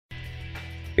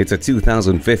It's a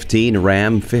 2015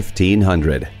 Ram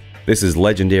 1500. This is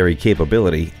legendary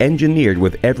capability engineered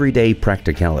with everyday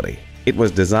practicality. It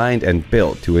was designed and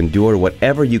built to endure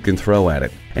whatever you can throw at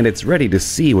it, and it's ready to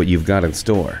see what you've got in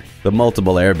store. The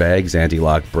multiple airbags,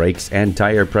 anti-lock brakes, and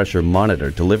tire pressure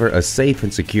monitor deliver a safe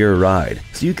and secure ride,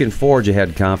 so you can forge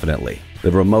ahead confidently.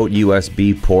 The remote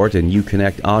USB port and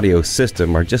Uconnect audio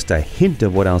system are just a hint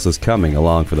of what else is coming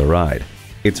along for the ride.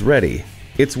 It's ready,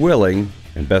 it's willing,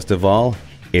 and best of all,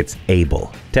 it's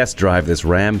able. Test drive this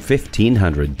Ram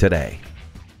 1500 today.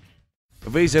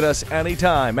 Visit us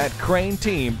anytime at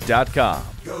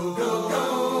crainteam.com.